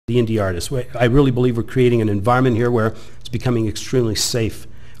the indie artist. I really believe we're creating an environment here where it's becoming extremely safe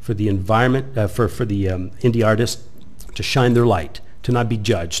for the environment, for the indie artists to shine their light, to not be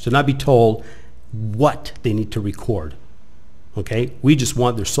judged, to not be told what they need to record. Okay? We just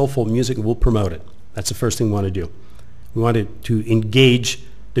want their soulful music and we'll promote it. That's the first thing we want to do. We want to engage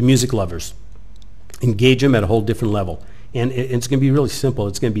the music lovers, engage them at a whole different level. And it's going to be really simple.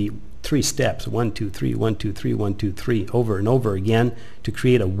 It's going to be 3 steps, 1, 2, 3, 1, 2, 3, 1, 2, 3, over and over again to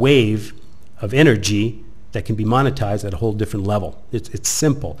create a wave of energy that can be monetized at a whole different level. It's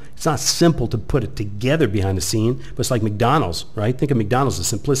simple. It's not simple to put it together behind the scene, but it's like McDonald's, right? Think of McDonald's, the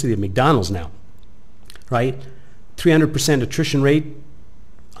simplicity of McDonald's now, right? 300% attrition rate,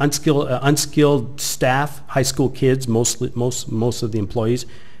 unskilled staff, high school kids, most of the employees,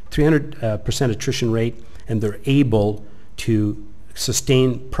 300% attrition rate, and they're able to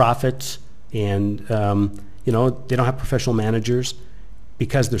sustain profits, and they don't have professional managers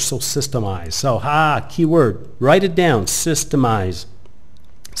because they're so systemized. So, keyword, write it down, systemize.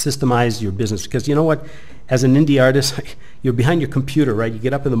 Systemize your business, because you know what? As an indie artist, you're behind your computer, right? You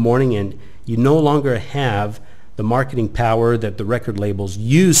get up in the morning and you no longer have the marketing power that the record labels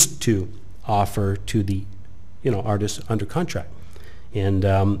used to offer to the artists under contract. And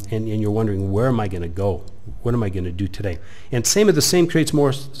you're wondering, where am I going to go? What am I going to do today? And same of the same creates more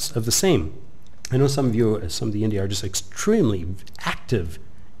of the same. I know some of you, some of the indie artists, are extremely active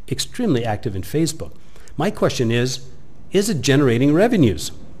in Facebook. My question is it generating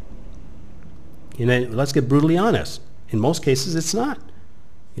revenues? Let's get brutally honest. In most cases, it's not.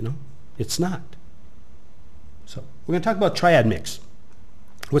 It's not. So we're going to talk about TriadMix.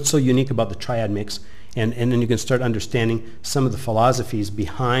 What's so unique about the TriadMix? And then you can start understanding some of the philosophies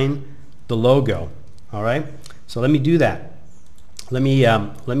behind the logo. All right? So let me do that. Let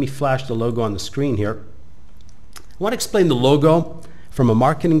me flash the logo on the screen here. I want to explain the logo from a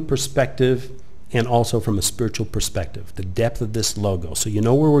marketing perspective and also from a spiritual perspective, the depth of this logo. So you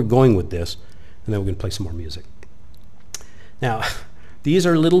know where we're going with this, and then we're going to play some more music. Now, these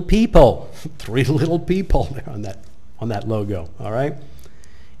are little people, 3 little people there on that logo, all right?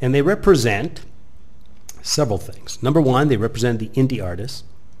 And they represent several things. Number 1, they represent the indie artist,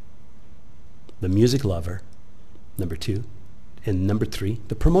 the music lover, number 2, and number 3,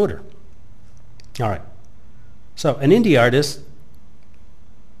 the promoter. All right. So an indie artist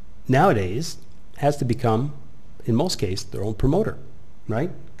nowadays has to become, in most cases, their own promoter, right?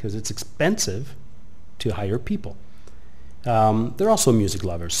 Because it's expensive to hire people. They're also music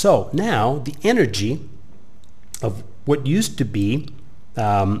lovers. So now the energy of what used to be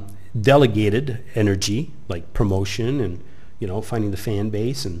delegated energy, like promotion and finding the fan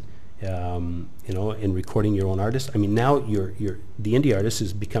base and and recording your own artist. I mean, now the indie artist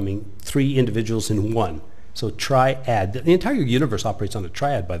is becoming 3 individuals in one. So triad. The entire universe operates on a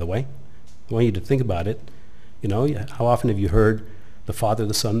triad, by the way. I want you to think about it. How often have you heard the Father,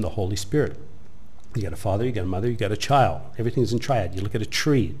 the Son, the Holy Spirit? You got a father, you got a mother, you got a child. Everything's in triad. You look at a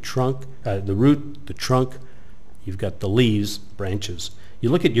tree, trunk, the root, the trunk. You've got the leaves, branches. You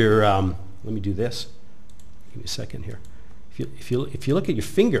look at your. Let me do this. Give me a second here. If you look at your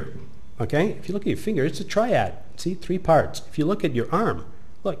finger, okay? If you look at your finger, it's a triad. See, 3 parts. If you look at your arm,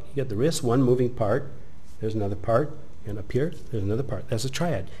 look, you got the wrist, one moving part. There's another part, and up here, there's another part. That's a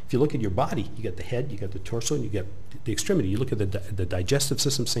triad. If you look at your body, you got the head, you got the torso, and you got the extremity. You look at the digestive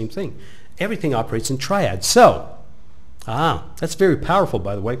system, same thing. Everything operates in triad. So, that's very powerful,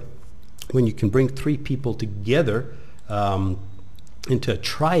 by the way, when you can bring 3 people together into a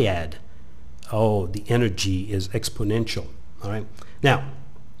triad. Oh, the energy is exponential. All right. Now,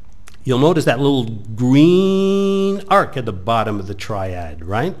 you'll notice that little green arc at the bottom of the triad,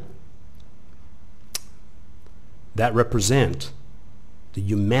 right? That represents the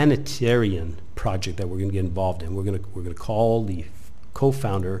humanitarian project that we're going to get involved in. We're going to call the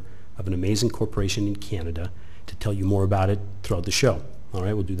co-founder of an amazing corporation in Canada to tell you more about it throughout the show. All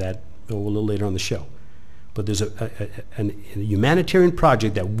right, we'll do that a little later on the show. But there's a humanitarian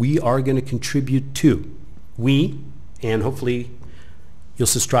project that we are going to contribute to. And hopefully you'll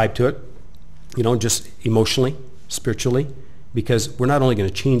subscribe to it, just emotionally, spiritually, because we're not only going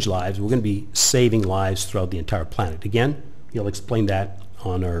to change lives, we're going to be saving lives throughout the entire planet. Again, you'll explain that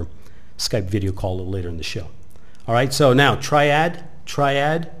on our Skype video call a little later in the show. All right, so now triad,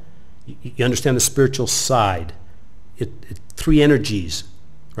 you understand the spiritual side. 3 energies,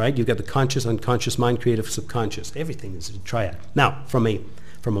 right? You've got the conscious, unconscious, mind, creative, subconscious. Everything is a triad. Now, from a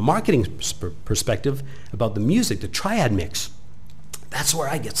marketing perspective about the music, the TriadMix, that's where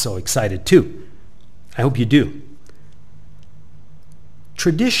I get so excited too. I hope you do.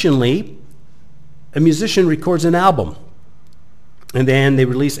 Traditionally, a musician records an album. And then they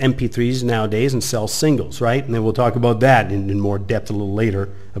release MP3s nowadays and sell singles, right? And then we'll talk about that in more depth a little later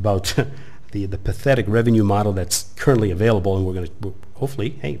about the pathetic revenue model that's currently available. And we're going to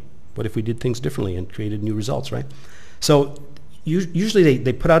hopefully, hey, what if we did things differently and created new results, right? So usually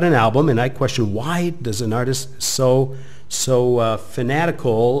they put out an album, and I question, why does an artist so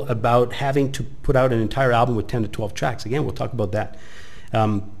fanatical about having to put out an entire album with 10 to 12 tracks? Again, we'll talk about that.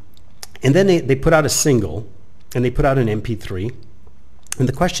 And then they put out a single, and they put out an MP3. And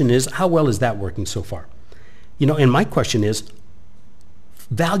the question is, how well is that working so far? You know, and my question is,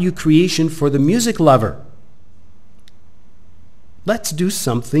 value creation for the music lover. Let's do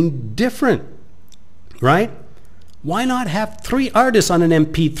something different, right? Why not have 3 artists on an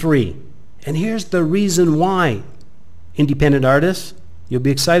MP3? And here's the reason why. Independent artists, you'll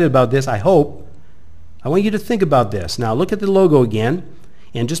be excited about this, I hope. I want you to think about this. Now look at the logo again,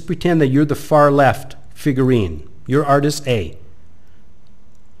 and just pretend that you're the far left figurine. You're artist A.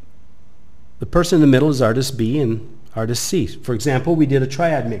 The person in the middle is artist B and artist C. For example, we did a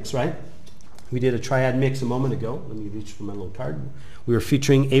TriadMix, right? We did a TriadMix a moment ago. Let me reach for my little card. We were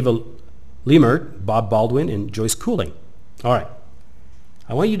featuring Ava Lemert, Bob Baldwin, and Joyce Cooling. All right.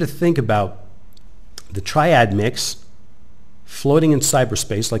 I want you to think about the TriadMix floating in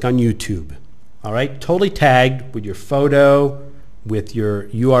cyberspace, like on YouTube. All right? Totally tagged with your photo, with your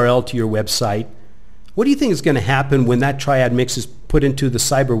URL to your website. What do you think is going to happen when that TriadMix is put into the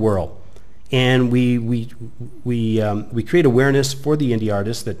cyber world? And we create awareness for the indie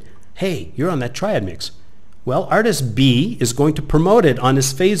artist that, hey, you're on that TriadMix. Well, artist B is going to promote it on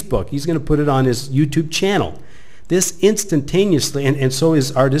his Facebook. He's going to put it on his YouTube channel. This instantaneously, and so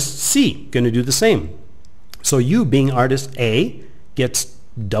is artist C going to do the same. So you, being artist A, gets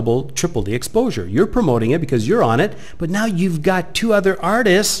double, triple the exposure. You're promoting it because you're on it, but now you've got 2 other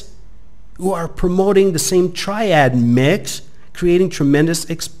artists who are promoting the same TriadMix, creating tremendous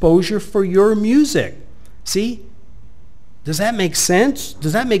exposure for your music. See? Does that make sense?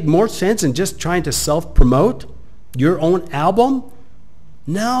 Does that make more sense than just trying to self-promote your own album?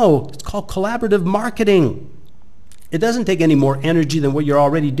 No, it's called collaborative marketing. It doesn't take any more energy than what you're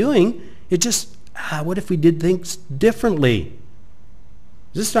already doing. It just, what if we did things differently?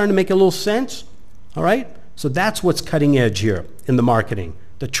 Is this starting to make a little sense? All right? So that's what's cutting edge here in the marketing.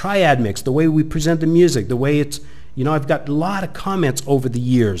 The TriadMix, the way we present the music, the way it's, you know, I've got a lot of comments over the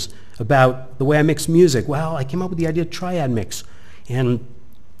years about the way I mix music. Well, I came up with the idea of TriadMix, and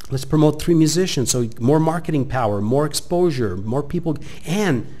let's promote 3 musicians, so more marketing power, more exposure, more people,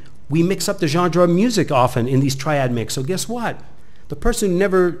 and we mix up the genre of music often in these TriadMix. So guess what? The person who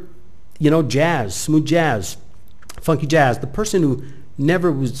never, you know, jazz, smooth jazz, funky jazz, the person who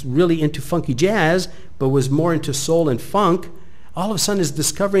never was really into funky jazz, but was more into soul and funk, all of a sudden is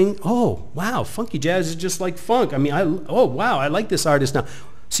discovering, oh, wow, funky jazz is just like funk. I mean, oh, wow, I like this artist now.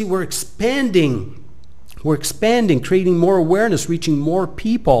 See, we're expanding, creating more awareness, reaching more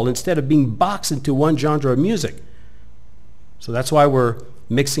people instead of being boxed into one genre of music. So that's why we're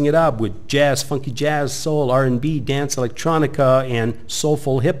mixing it up with jazz, funky jazz, soul, R&B, dance, electronica, and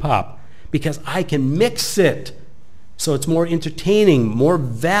soulful hip-hop, because I can mix it so it's more entertaining, more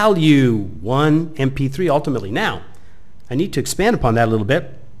value, one MP3 ultimately. Now, I need to expand upon that a little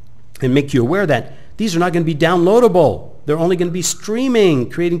bit and make you aware that these are not going to be downloadable. They're only going to be streaming,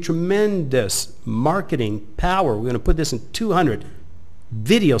 creating tremendous marketing power. We're going to put this in 200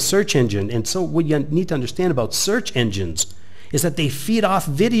 video search engine. And so what you need to understand about search engines is that they feed off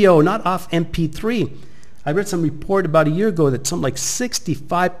video, not off MP3. I read some report about a year ago that something like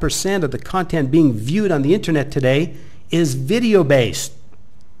 65% of the content being viewed on the internet today is video-based.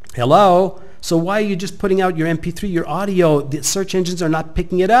 Hello? So why are you just putting out your MP3, your audio? The search engines are not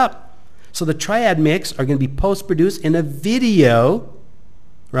picking it up. So the TriadMix are going to be post-produced in a video,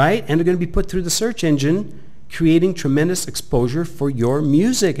 right? And they're going to be put through the search engine, creating tremendous exposure for your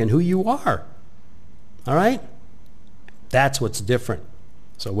music and who you are. All right? That's what's different.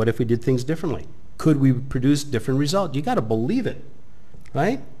 So what if we did things differently? Could we produce different results? You got to believe it,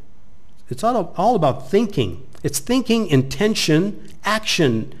 right? It's all about thinking. It's thinking, intention,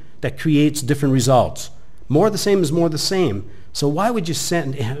 action that creates different results. More the same is more the same. So why would you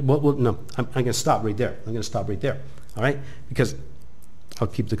send, well, no, I'm going to stop right there. I'm going to stop right there, all right? Because I'll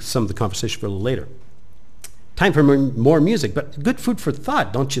keep some of the conversation for a little later. Time for more music, but good food for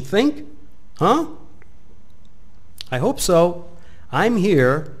thought, don't you think? Huh? I hope so. I'm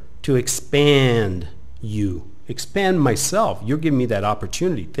here to expand you, expand myself. You're giving me that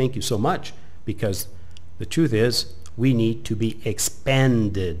opportunity. Thank you so much, because the truth is we need to be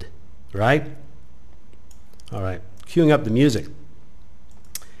expanded, right? All right, queuing up the music.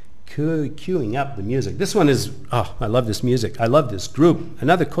 queuing up the music. This one is, oh, I love this music. I love this group.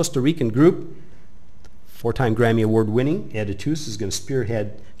 Another Costa Rican group, 4-time Grammy Award winning. Editus is going to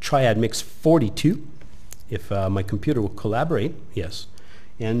spearhead TriadMix 42, if my computer will collaborate, yes.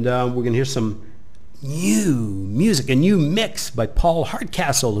 And we're going to hear some new music, a new mix by Paul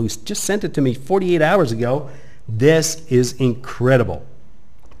Hardcastle, who just sent it to me 48 hours ago. This is incredible,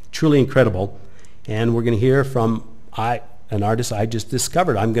 truly incredible. And we're going to hear from an artist I just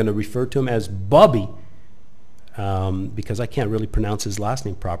discovered. I'm going to refer to him as Bobi, because I can't really pronounce his last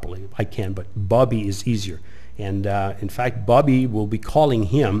name properly. I can, but Bobi is easier. And in fact, Bobi will be calling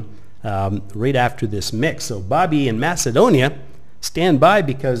him right after this mix. So Bobi in Macedonia, stand by,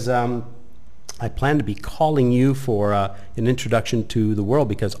 because I plan to be calling you for an introduction to the world,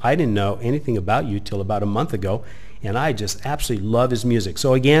 because I didn't know anything about you till about a month ago, and I just absolutely love his music.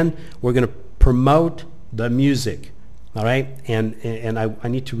 So again, we're going to promote the music, all right? And I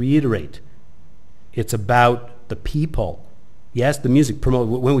need to reiterate, it's about the people. Yes, the music promote.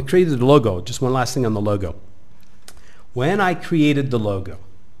 When we created the logo, just one last thing on the logo. When I created the logo,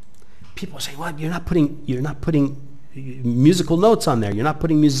 people say, "What? You're not putting musical notes on there. You're not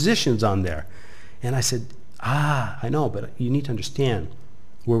putting musicians on there." And I said, I know, but you need to understand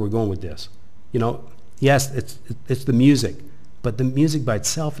where we're going with this. You know, yes, it's the music, but the music by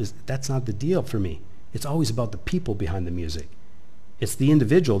itself that's not the deal for me. It's always about the people behind the music. It's the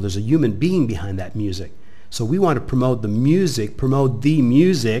individual. There's a human being behind that music. So we want to promote the music,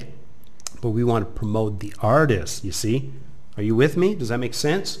 but we want to promote the artist, you see? Are you with me? Does that make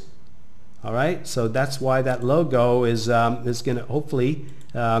sense? All right, so that's why that logo is going to hopefully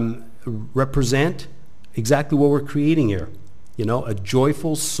represent exactly what we're creating here. You know, a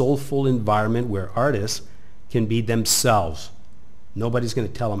joyful, soulful environment where artists can be themselves. Nobody's going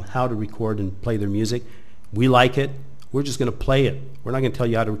to tell them how to record and play their music. We like it. We're just going to play it. We're not going to tell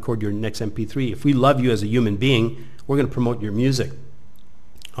you how to record your next MP3. If we love you as a human being, we're going to promote your music.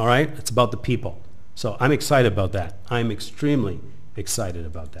 All right? It's about the people. So I'm excited about that. I'm extremely excited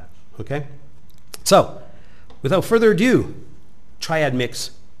about that. Okay? So, without further ado,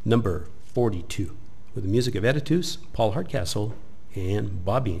 TriadMix number 42 with the music of Editus, Paul Hardcastle, and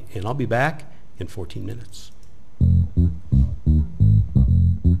Bobi. And I'll be back in 14 minutes.